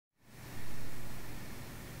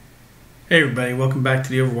Hey everybody, welcome back to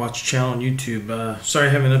the Overwatch channel on YouTube. Sorry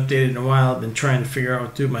I haven't updated in a while. I've been trying to figure out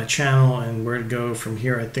what to do with my channel and where to go from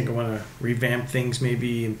here. I think I want to revamp things,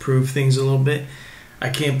 maybe improve things a little bit. I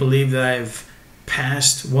can't believe that I've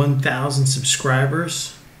passed 1,000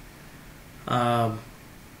 subscribers. Thank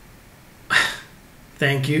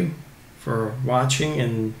you for watching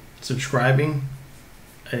and subscribing.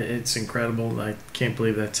 It's incredible. I can't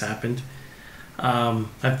believe that's happened.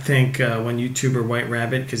 I think one YouTuber, White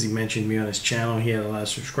Rabbit, because he mentioned me on his channel, he had a lot of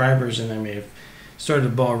subscribers, and I may have started the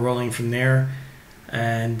ball rolling from there.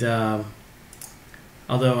 And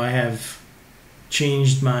although I have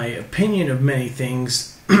changed my opinion of many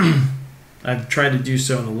things, I've tried to do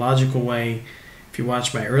so in a logical way. If you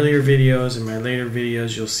watch my earlier videos and my later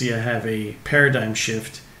videos, you'll see I have a paradigm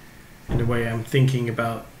shift in the way I'm thinking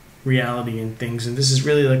about reality and things. And this is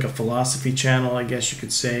really like a philosophy channel, I guess you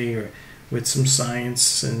could say, or with some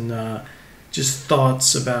science and just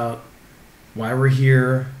thoughts about why we're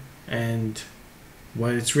here and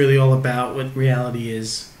what it's really all about, what reality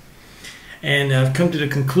is. And I've come to the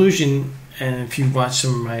conclusion, and if you've watched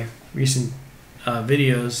some of my recent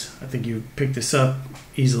videos, I think you picked this up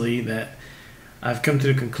easily, that I've come to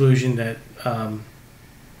the conclusion that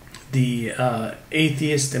the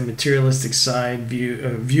atheist and materialistic side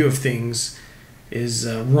view of things is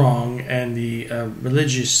wrong, and the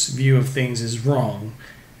religious view of things is wrong,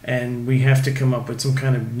 and we have to come up with some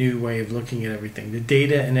kind of new way of looking at everything. The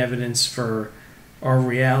data and evidence for our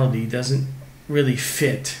reality doesn't really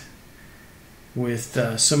fit with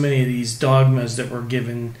so many of these dogmas that we're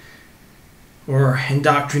given or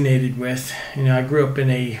indoctrinated with. You know, I grew up in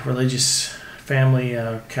a religious family,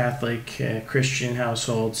 Catholic, Christian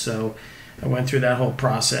household, so I went through that whole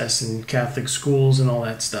process in Catholic schools and all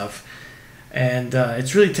that stuff. And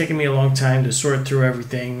it's really taken me a long time to sort through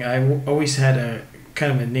everything. I always had a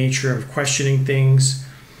kind of a nature of questioning things,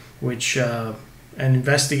 which and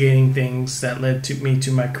investigating things that led to me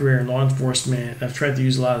to my career in law enforcement. I've tried to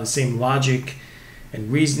use a lot of the same logic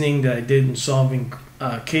and reasoning that I did in solving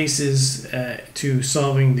cases to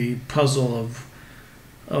solving the puzzle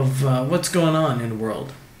of what's going on in the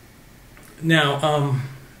world. Now,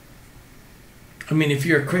 I mean, if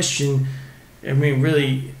you're a Christian, I mean,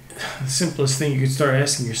 really, the simplest thing you could start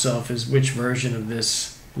asking yourself is which version of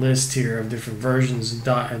this list here of different versions and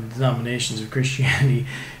denominations of Christianity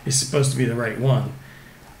is supposed to be the right one.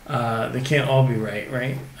 They can't all be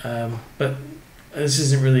right? But this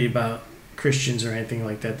isn't really about Christians or anything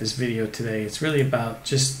like that, this video today. It's really about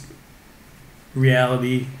just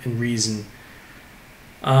reality and reason.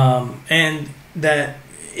 And that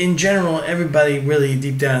in general, everybody really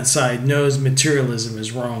deep down inside knows materialism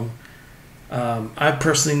is wrong. I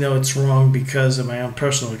personally know it's wrong because of my own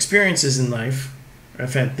personal experiences in life.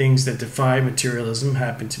 I've had things that defy materialism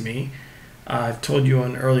happen to me. I've told you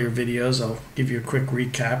on earlier videos. I'll give you a quick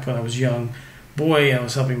recap. When I was a young boy, I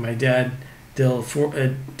was helping my dad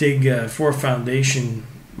dig 4 foundation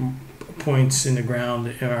points in the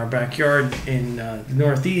ground in our backyard in the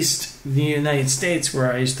Northeast, the United States,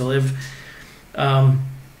 where I used to live.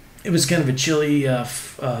 It was kind of a chilly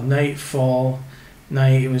fall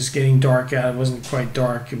night. It was getting dark out. It wasn't quite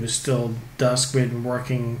dark. It was still dusk. We had been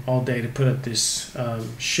working all day to put up this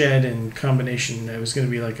shed and combination that was going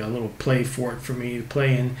to be like a little play fort for me to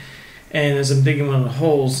play in. And as I'm digging one of the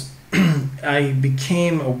holes, I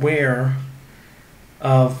became aware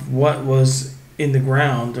of what was in the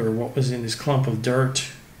ground, or what was in this clump of dirt,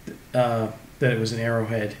 that it was an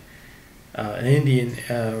arrowhead, an Indian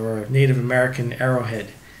or a Native American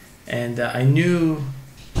arrowhead. And I knew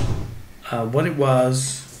what it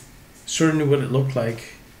was, sort of knew what it looked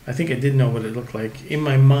like. I think I did know what it looked like in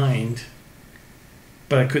my mind,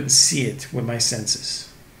 but I couldn't see it with my senses.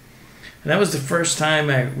 And that was the first time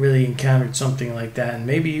I really encountered something like that. And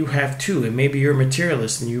maybe you have too, and maybe you're a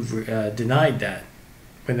materialist and you've denied that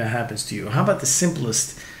when that happens to you. How about the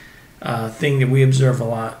simplest thing that we observe a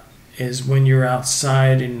lot is when you're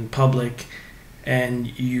outside in public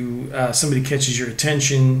and you somebody catches your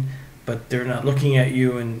attention, but they're not looking at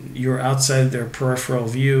you, and you're outside their peripheral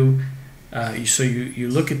view. So you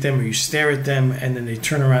look at them, or you stare at them, and then they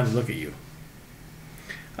turn around and look at you.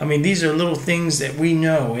 I mean, these are little things that we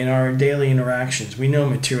know in our daily interactions. We know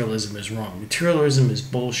materialism is wrong. Materialism is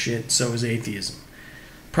bullshit, so is atheism.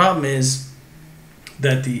 Problem is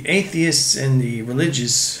that the atheists and the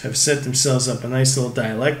religious have set themselves up a nice little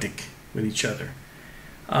dialectic with each other.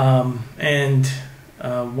 While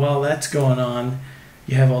that's going on,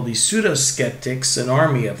 you have all these pseudoskeptics, an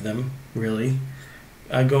army of them, really,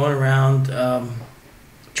 going around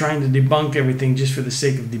trying to debunk everything just for the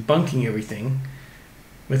sake of debunking everything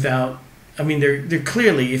without I mean, they're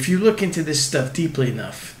clearly, if you look into this stuff deeply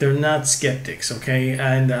enough, they're not skeptics, okay?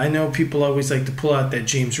 And I know people always like to pull out that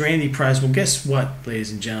James Randi prize. Well, guess what,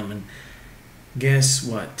 ladies and gentlemen? Guess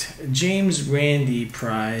what? James Randi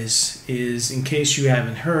prize is, in case you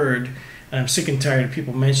haven't heard, and I'm sick and tired of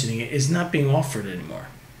people mentioning it, is not being offered anymore.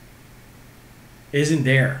 It isn't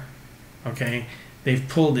there, okay? They've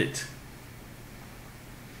pulled it.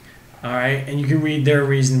 All right, and you can read their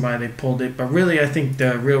reason why they pulled it, but really I think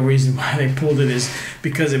the real reason why they pulled it is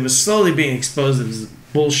because it was slowly being exposed as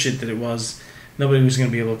bullshit that it was. Nobody was going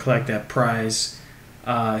to be able to collect that prize.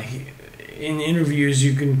 In interviews,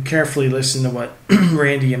 you can carefully listen to what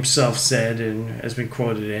Randi himself said and has been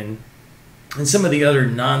quoted in. And some of the other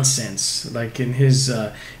nonsense, like in his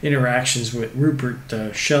interactions with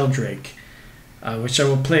Rupert Sheldrake, which I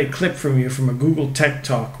will play a clip from you from a Google Tech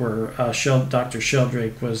Talk where Dr.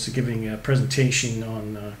 Sheldrake was giving a presentation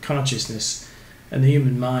on consciousness and the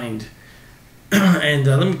human mind. And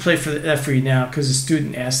let me play that for you now, because a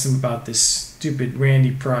student asked him about this stupid Randi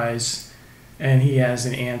prize, and he has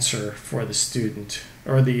an answer for the student.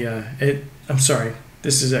 Or I'm sorry,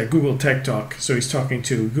 this is a Google Tech Talk, so he's talking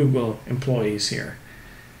to Google employees here.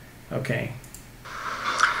 Okay.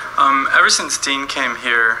 Ever since Dean came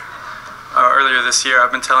here, earlier this year,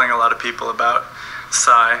 I've been telling a lot of people about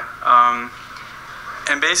psi.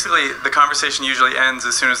 And basically, the conversation usually ends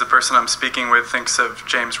as soon as the person I'm speaking with thinks of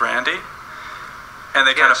James Randi. And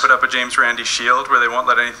they kind of put up a James Randi shield where they won't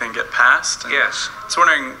let anything get past. And yes. I was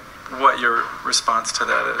wondering what your response to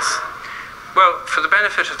that is. Well, for the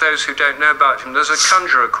benefit of those who don't know about him, there's a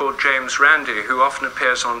conjurer called James Randi who often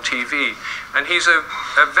appears on TV. And he's a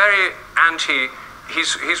very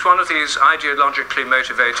He's one of these ideologically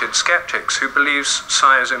motivated skeptics who believes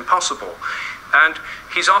psi is impossible. And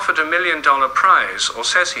he's offered $1 million prize, or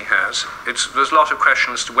says he has. There's a lot of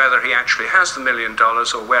questions as to whether he actually has the $1 million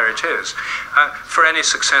or where it is, for any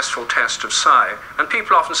successful test of psi. And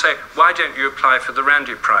people often say, why don't you apply for the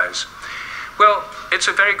Randi prize? Well, it's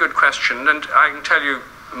a very good question, and I can tell you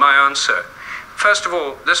my answer. First of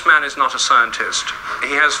all, this man is not a scientist.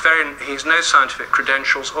 He has no scientific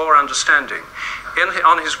credentials or understanding.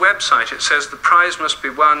 On his website, it says the prize must be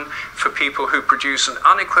won for people who produce an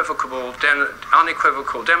unequivocal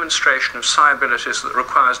demonstration of psi abilities that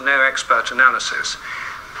requires no expert analysis.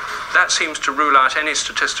 That seems to rule out any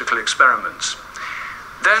statistical experiments.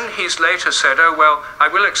 Then he's later said, oh, well, I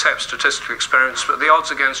will accept statistical experiments, but the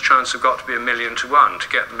odds against chance have got to be 1,000,000 to 1 to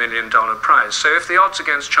get the $1 million prize. So if the odds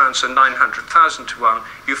against chance are 900,000 to 1,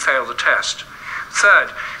 you fail the test.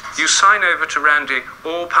 Third, you sign over to Randi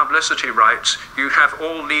all publicity rights, you have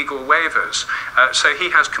all legal waivers, so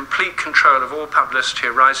he has complete control of all publicity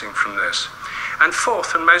arising from this. And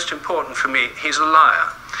fourth, and most important for me, he's a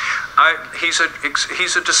liar. He's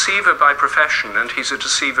a deceiver by profession, and he's a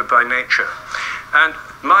deceiver by nature. And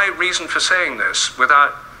my reason for saying this,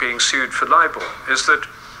 without being sued for libel, is that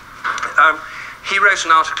he wrote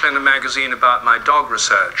an article in a magazine about my dog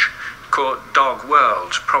research called Dog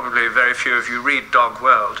World. Probably very few of you read Dog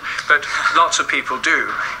World, but lots of people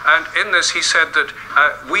do. And in this he said that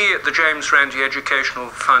we at the James Randi Educational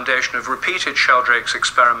Foundation have repeated Sheldrake's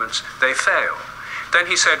experiments, they fail. Then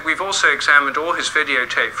he said, we've also examined all his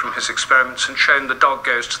videotape from his experiments and shown the dog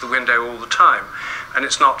goes to the window all the time, and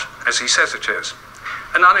it's not as he says it is.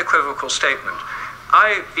 An unequivocal statement.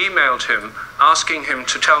 I emailed him asking him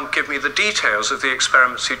to give me the details of the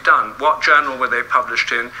experiments he'd done. What journal were they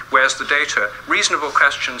published in? Where's the data? Reasonable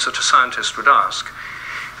questions that a scientist would ask.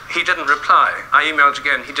 He didn't reply. I emailed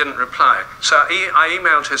again, he didn't reply. So I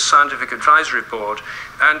emailed his scientific advisory board,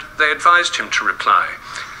 and they advised him to reply.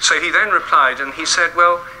 So he then replied, and he said,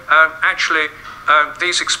 well, actually,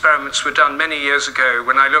 these experiments were done many years ago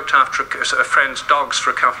when I looked after a friend's dogs for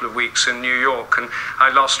a couple of weeks in New York, and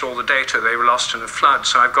I lost all the data. They were lost in a flood,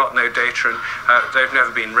 so I've got no data, and they've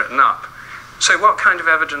never been written up. So what kind of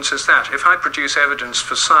evidence is that? If I produce evidence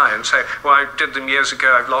for psi and say, well, I did them years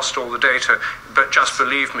ago, I've lost all the data, but just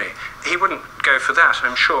believe me, he wouldn't go for that,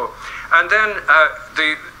 I'm sure. And then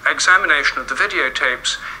the examination of the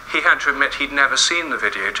videotapes, he had to admit he'd never seen the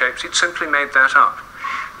videotapes, he'd simply made that up.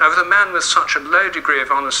 Now, with a man with such a low degree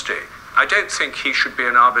of honesty, I don't think he should be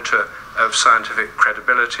an arbiter of scientific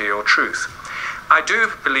credibility or truth. I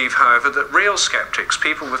do believe, however, that real skeptics,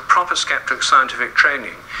 people with proper skeptic scientific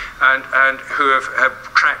training and who have a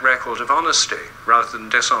track record of honesty rather than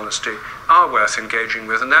dishonesty, are worth engaging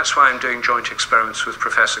with, and that's why I'm doing joint experiments with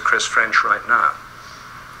Professor Chris French right now.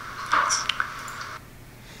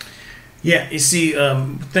 Yeah, you see,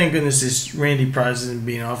 thank goodness this Randi prize isn't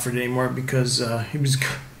being offered anymore, because he was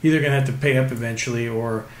either going to have to pay up eventually,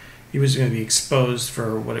 or he was going to be exposed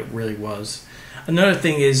for what it really was. Another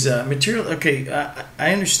thing is material. Okay,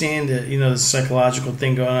 I understand that, you know, the psychological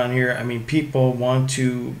thing going on here. I mean, people want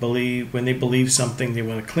to believe, when they believe something, they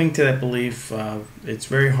want to cling to that belief. It's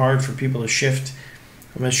very hard for people to shift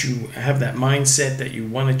unless you have that mindset that you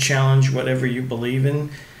want to challenge whatever you believe in.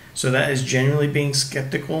 So that is generally being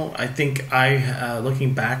skeptical. I think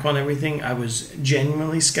looking back on everything, I was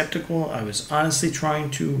genuinely skeptical. I was honestly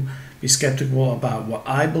trying to be skeptical about what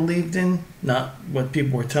I believed in, not what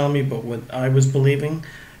people were telling me, but what I was believing,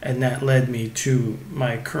 and that led me to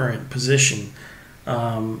my current position.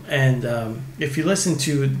 If you listen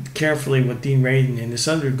to carefully what Dean Radin in this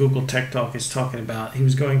other Google Tech Talk is talking about, he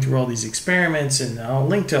was going through all these experiments, and I'll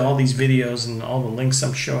link to all these videos and all the links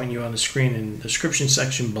I'm showing you on the screen in the description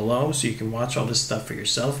section below, so you can watch all this stuff for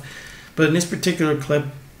yourself. But in this particular clip,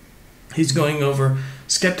 he's going over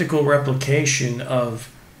skeptical replication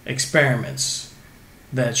of experiments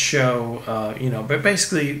that show, but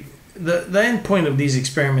basically the end point of these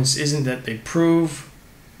experiments isn't that they prove,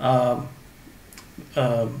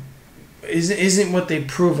 isn't what they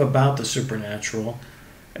prove about the supernatural,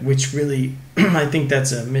 which really, I think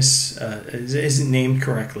that's isn't named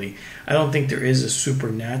correctly. I don't think there is a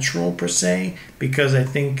supernatural per se, because I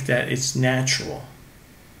think that it's natural.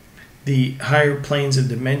 The higher planes of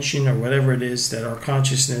dimension, or whatever it is that our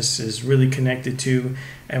consciousness is really connected to,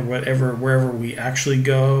 and wherever we actually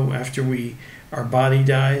go after our body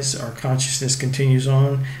dies, our consciousness continues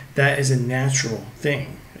on. That is a natural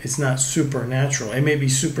thing. It's not supernatural. It may be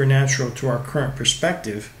supernatural to our current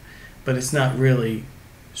perspective, but it's not really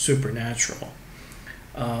supernatural.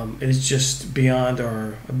 It is just beyond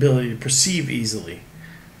our ability to perceive easily.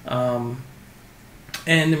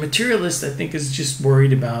 And the materialist, I think, is just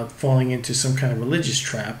worried about falling into some kind of religious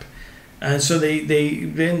trap. And so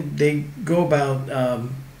they go about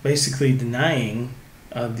basically denying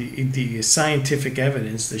the scientific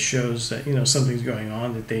evidence that shows that, you know, something's going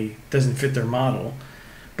on that doesn't fit their model.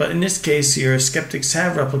 But in this case here, skeptics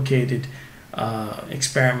have replicated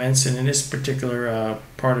experiments, and in this particular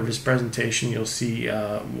part of his presentation, you'll see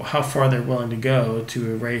how far they're willing to go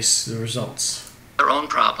to erase the results. Their own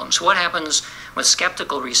problems. What happens when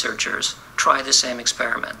skeptical researchers try the same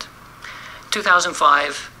experiment?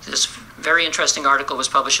 2005, this very interesting article was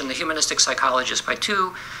published in The Humanistic Psychologist by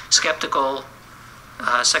two skeptical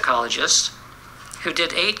psychologists who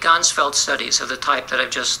did 8 Ganzfeld studies of the type that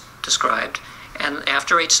I've just described. And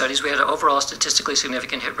after 8 studies, we had an overall statistically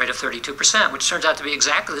significant hit rate of 32%, which turns out to be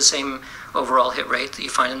exactly the same overall hit rate that you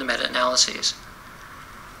find in the meta-analyses.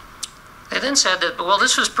 They then said that, well,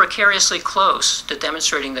 this was precariously close to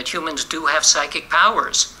demonstrating that humans do have psychic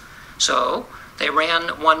powers. So they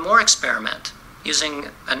ran one more experiment using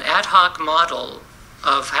an ad hoc model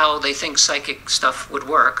of how they think psychic stuff would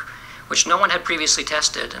work, which no one had previously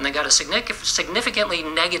tested, and they got a significantly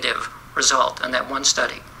negative result in that one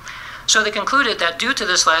study. So they concluded that due to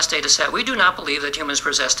this last data set, we do not believe that humans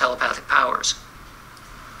possess telepathic powers.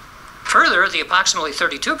 Further, the approximately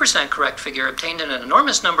 32% correct figure obtained in an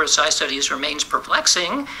enormous number of psi studies remains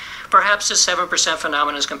perplexing. Perhaps this 7%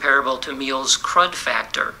 phenomenon is comparable to Meal's crud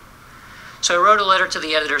factor. So I wrote a letter to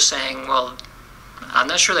the editor saying, well, I'm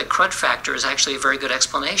not sure that crud factor is actually a very good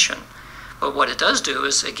explanation. But what it does do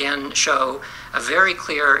is, again, show a very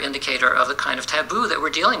clear indicator of the kind of taboo that we're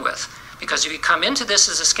dealing with. Because if you come into this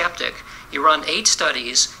as a skeptic, you run 8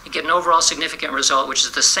 studies, you get an overall significant result, which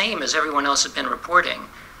is the same as everyone else has been reporting.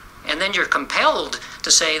 And then you're compelled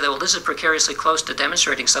to say that, well, this is precariously close to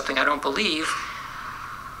demonstrating something I don't believe.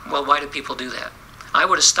 Well, why do people do that? I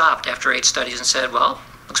would have stopped after 8 studies and said, well,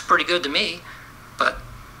 looks pretty good to me, but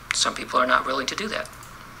some people are not willing to do that.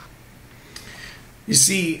 You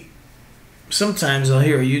see, sometimes I'll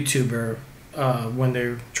hear a YouTuber when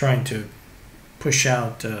they're trying to push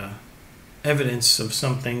out evidence of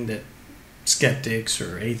something that skeptics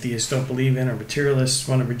or atheists don't believe in, or materialists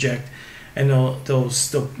want to reject, and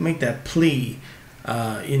they'll make that plea,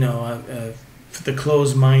 for the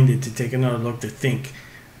closed-minded to take another look, to think.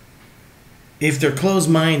 If they're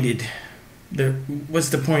closed-minded, what's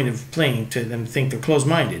the point of playing to them think they're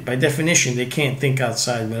closed-minded? By definition, they can't think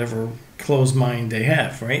outside whatever closed mind they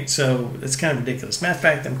have, right? So it's kind of ridiculous. Matter of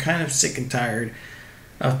fact, I'm kind of sick and tired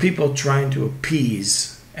of people trying to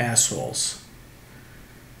appease assholes.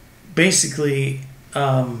 Basically,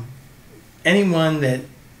 anyone that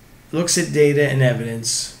looks at data and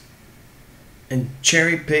evidence and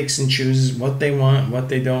cherry picks and chooses what they want and what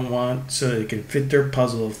they don't want so they can fit their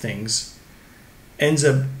puzzle of things ends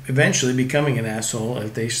up eventually becoming an asshole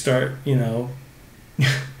if they start, doing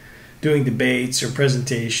debates or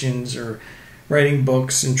presentations or writing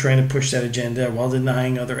books and trying to push that agenda while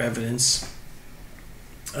denying other evidence.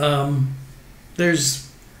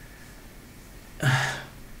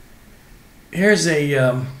 here's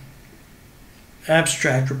a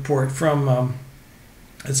abstract report from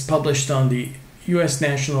it's published on the U.S.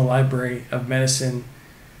 National Library of Medicine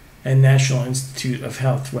and National Institute of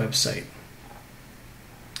Health website.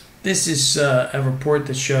 This is a report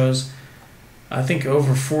that shows, I think,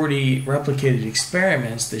 over 40 replicated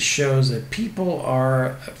experiments that shows that people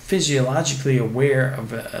are physiologically aware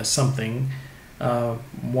of something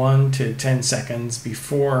 1 to 10 seconds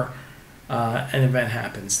before an event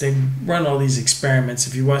happens. They run all these experiments.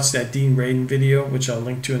 If you watch that Dean Radin video, which I'll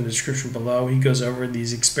link to in the description below, he goes over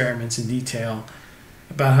these experiments in detail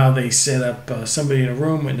about how they set up somebody in a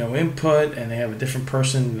room with no input, and they have a different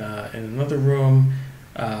person in another room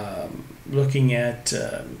looking at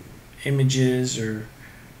images, or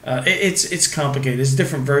it's complicated. There's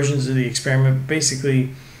different versions of the experiment. Basically,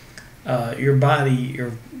 your body,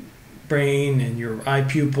 your brain, and your eye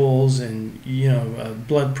pupils, and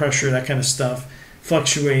blood pressure, that kind of stuff,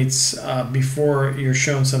 fluctuates before you're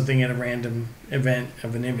shown something at a random event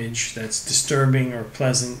of an image that's disturbing or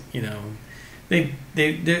pleasant.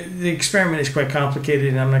 The experiment is quite complicated,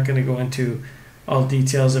 and I'm not going to go into all the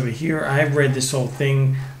details of it here. I've read this whole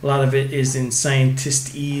thing. A lot of it is in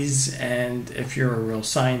scientistese, and if you're a real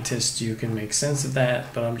scientist, you can make sense of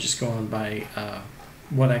that, but I'm just going by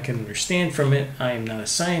what I can understand from it. I am not a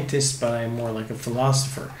scientist, but I am more like a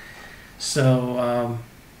philosopher. So,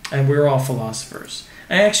 and we're all philosophers.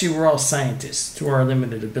 And actually, we're all scientists to our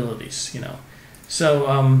limited abilities,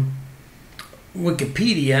 So,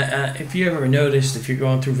 Wikipedia, if you ever noticed, if you're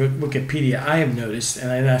going through Wikipedia, I have noticed,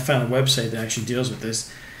 and I found a website that actually deals with this,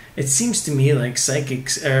 it seems to me like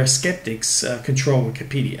skeptics control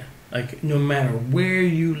Wikipedia. Like, no matter where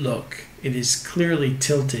you look, it is clearly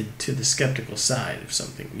tilted to the skeptical side of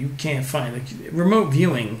something. You can't find, remote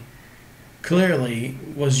viewing clearly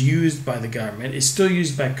was used by the government. It's still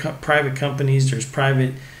used by private companies. There's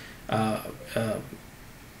private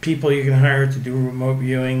people you can hire to do remote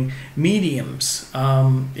viewing. Mediums.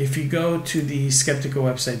 If you go to the Skeptical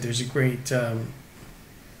website, there's a great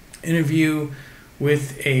interview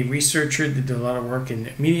with a researcher that did a lot of work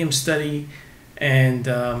in medium study, and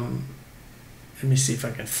let me see if I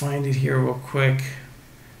can find it here real quick,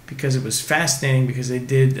 because it was fascinating, because they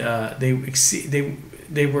did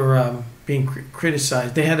they were being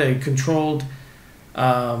criticized. They had a controlled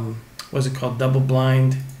what's it called,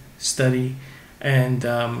 double-blind study. And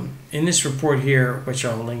in this report here, which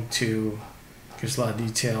I'll link to, gives a lot of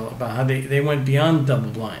detail about how they went beyond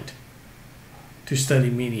double-blind to study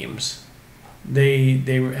mediums. They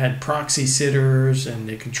had proxy sitters, and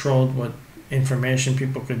they controlled what information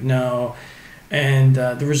people could know. And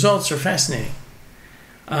the results are fascinating.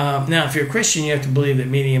 Now, if you're a Christian, you have to believe that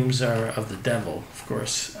mediums are of the devil, of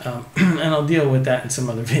course. And I'll deal with that in some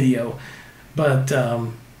other video. But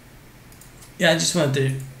yeah, I just wanted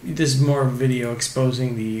to... This is more of a video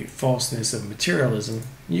exposing the falseness of materialism.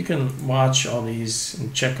 You can watch all these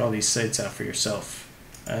and check all these sites out for yourself.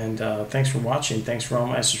 And thanks for watching. Thanks for all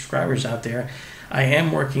my subscribers out there. I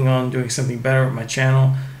am working on doing something better with my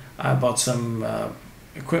channel. I bought some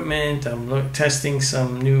equipment. I'm testing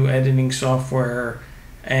some new editing software,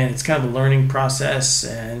 and it's kind of a learning process.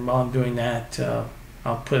 And while I'm doing that,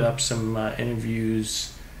 I'll put up some some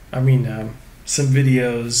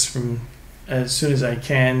videos from as soon as I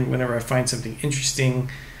can, whenever I find something interesting.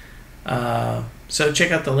 So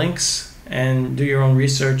check out the links and do your own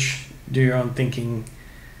research, do your own thinking,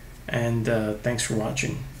 and thanks for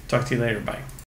watching. Talk to you later. Bye.